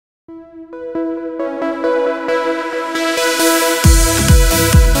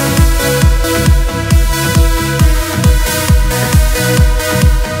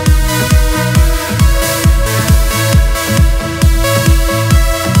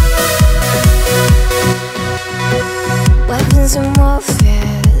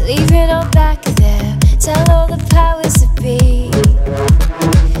Leave it all back there. Tell all the powers that be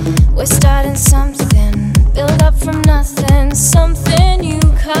we're starting something, build up from nothing, something you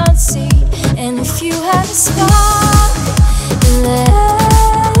can't see. And if you had a spark, then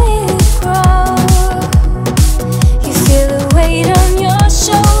let it grow. You feel the weight on your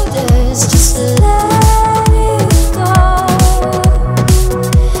shoulders, just let it go.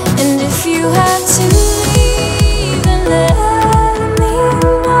 And if you had to leave, then let me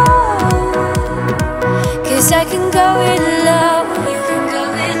know, 'cause I can go it alone. You can go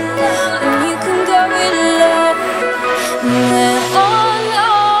it alone, and you can go it alone. We're all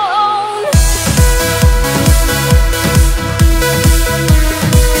alone.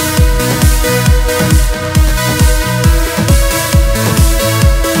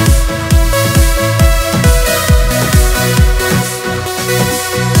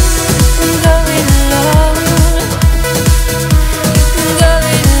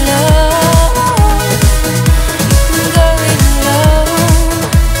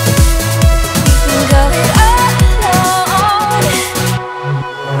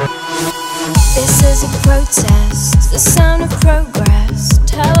 Protest, the sound of progress.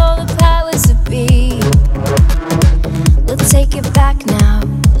 Tell all the powers that be we'll take it back now.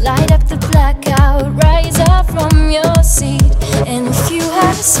 Light up the blackout, rise up from your seat. And if you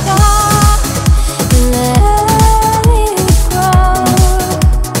had a spark, let it grow.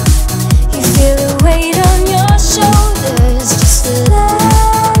 You feel the weight on your shoulders, just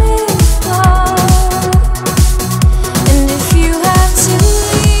let it go. And if you had to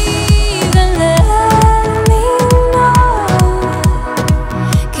leave, then let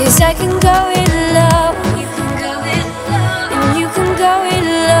I can go it alone. You can go it alone, and you can go it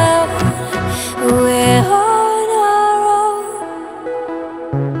alone. We're on our own.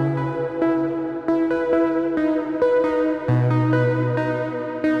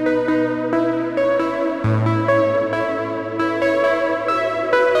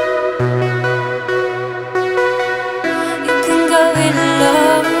 You can go it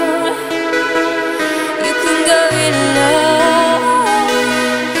alone. You can go it alone.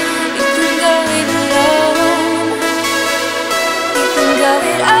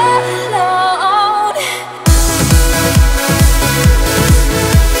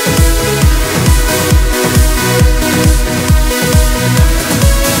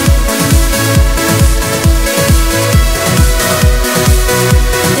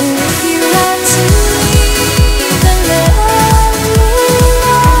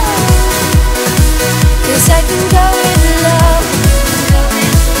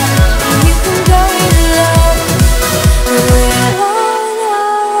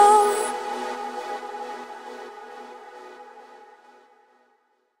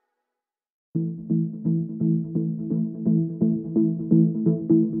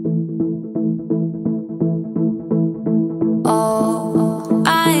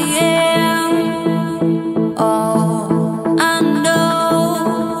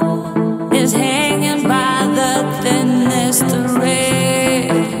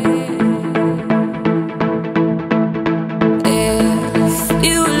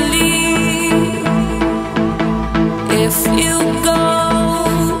 If you go,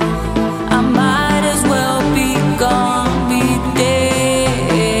 I might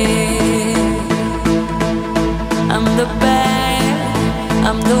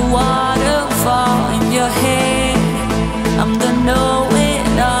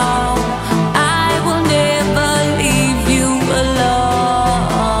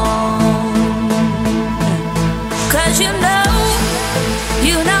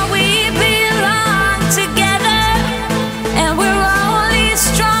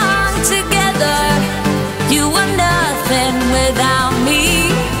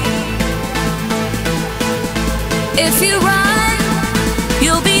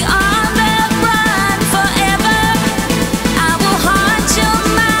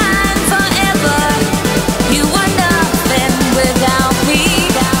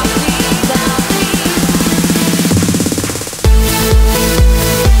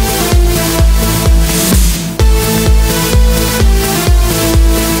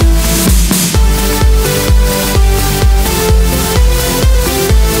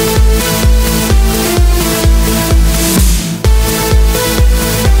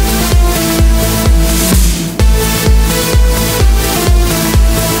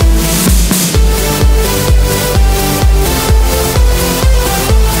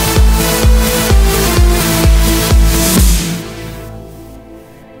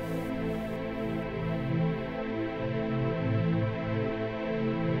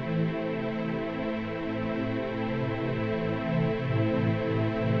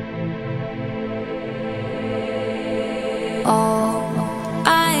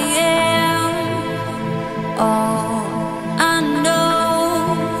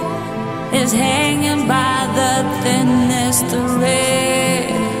is hanging by the thinnest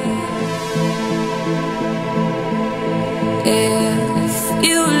thread. If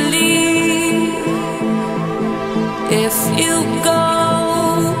you leave, if you go,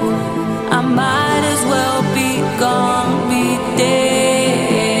 I might as well be gone, be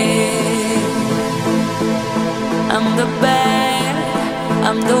dead. I'm the bad,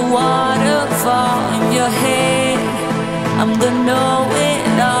 I'm the waterfall in your head, I'm the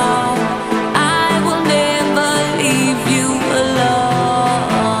know-it-all. I will never leave you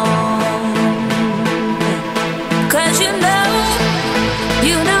alone. 'Cause you know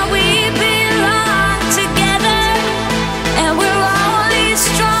we belong together, and we're only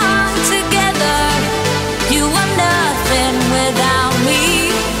strong together. You are nothing without me.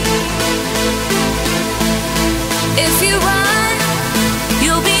 If you run,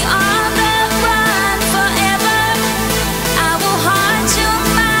 you'll be on the run forever. I will haunt your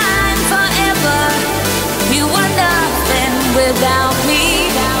mind forever. You are nothing without me.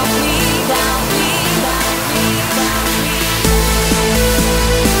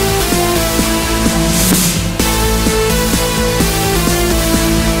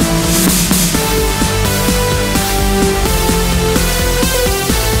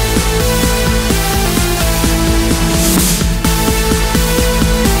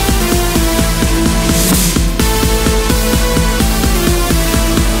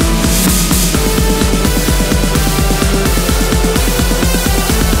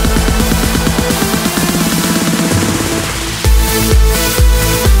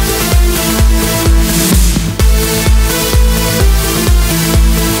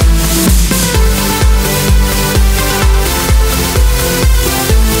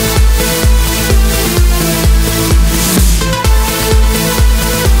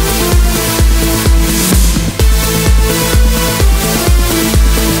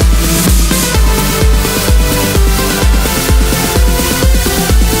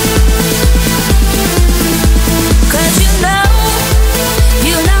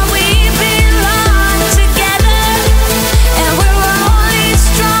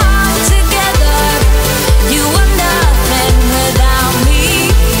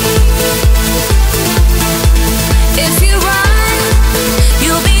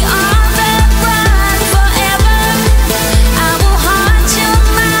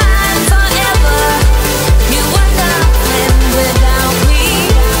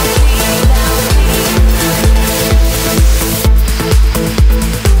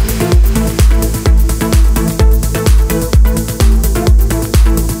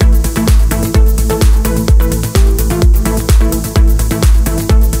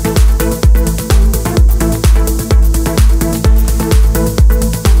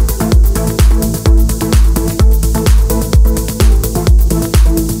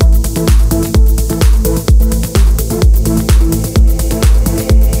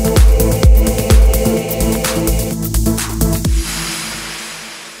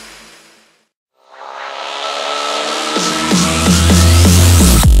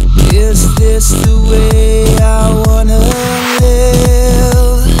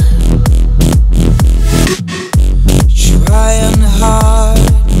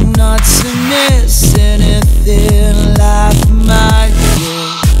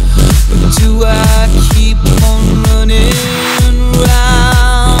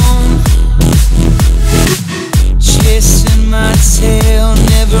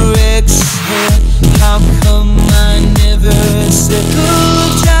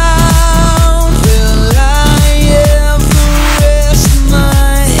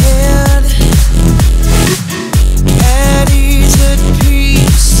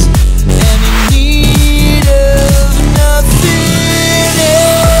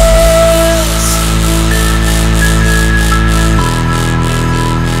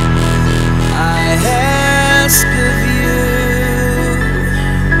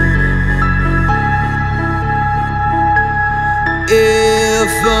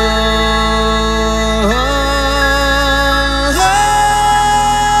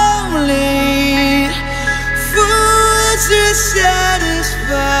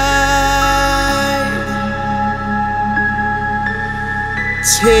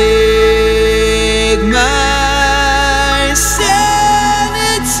 Take my sanity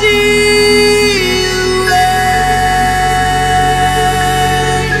away.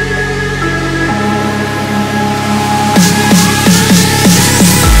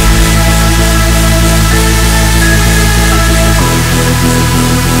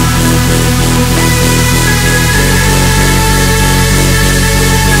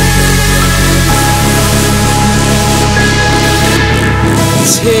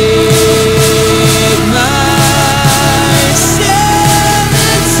 Take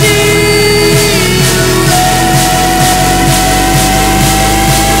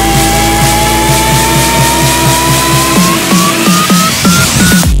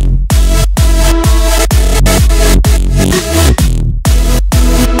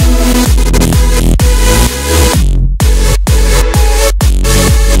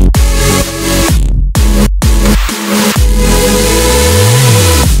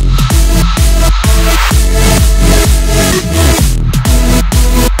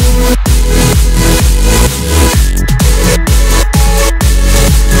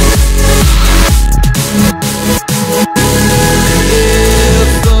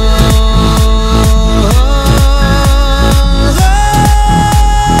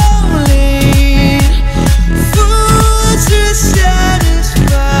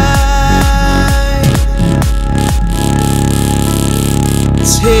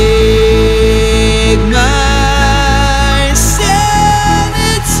take my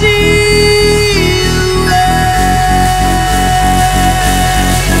sanity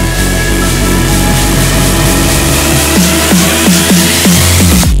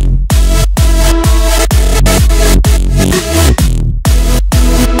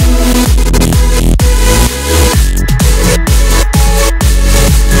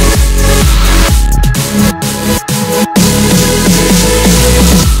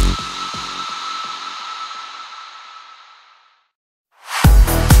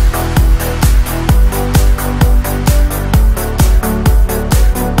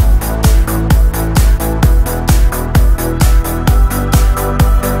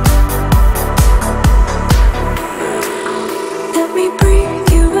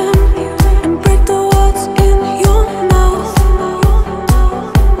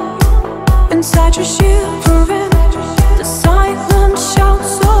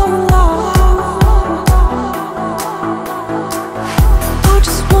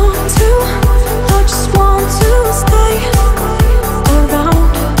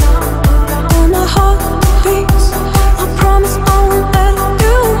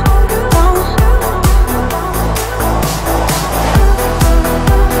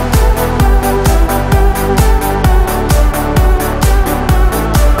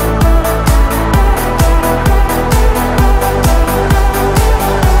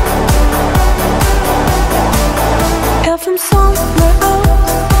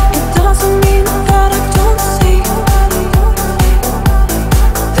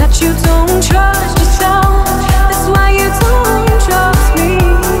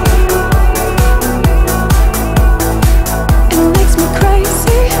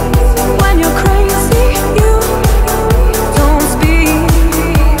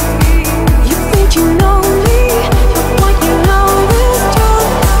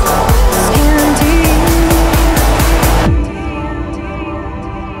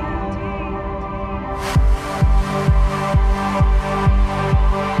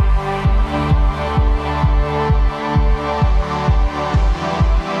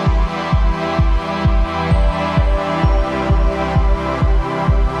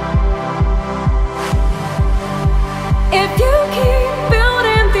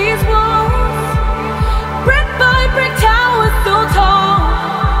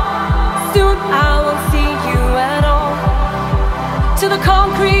to the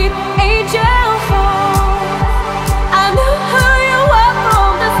concrete ages.